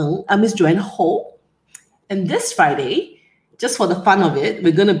Joanne Ho. And this Friday, just for the fun of it,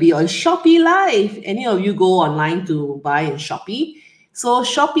 we're going to be on Shopee Live. Any of you go online to buy in Shopee? So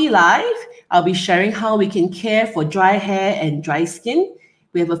Shopee Live, I'll be sharing how we can care for dry hair and dry skin.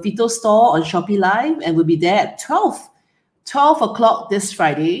 We have a PHYTO store on Shopee Live, and we'll be there at 12 o'clock this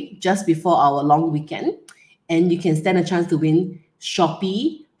Friday, just before our long weekend. And you can stand a chance to win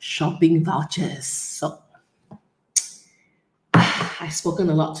Shopee shopping vouchers. So I've spoken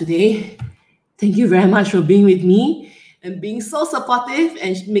a lot today. Thank you very much for being with me and being so supportive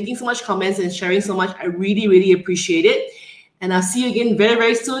and making so much comments and sharing so much. I really, really appreciate it. And I'll see you again very,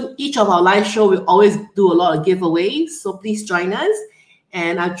 very soon. Each of our live show will always do a lot of giveaways. So please join us.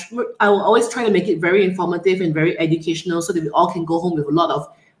 And I will always try to make it very informative and very educational so that we all can go home with a lot of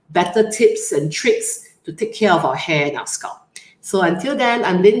better tips and tricks to take care of our hair and our scalp. So until then,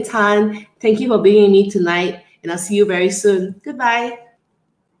 I'm Lynn Tan. Thank you for being with me tonight, and I'll see you very soon. Goodbye.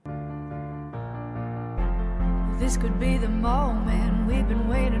 This could be the moment we've been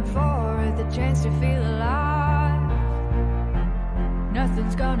waiting for, the chance to feel alive.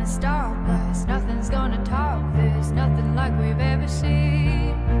 Nothing's gonna stop us, nothing's gonna top this, nothing like we've ever seen.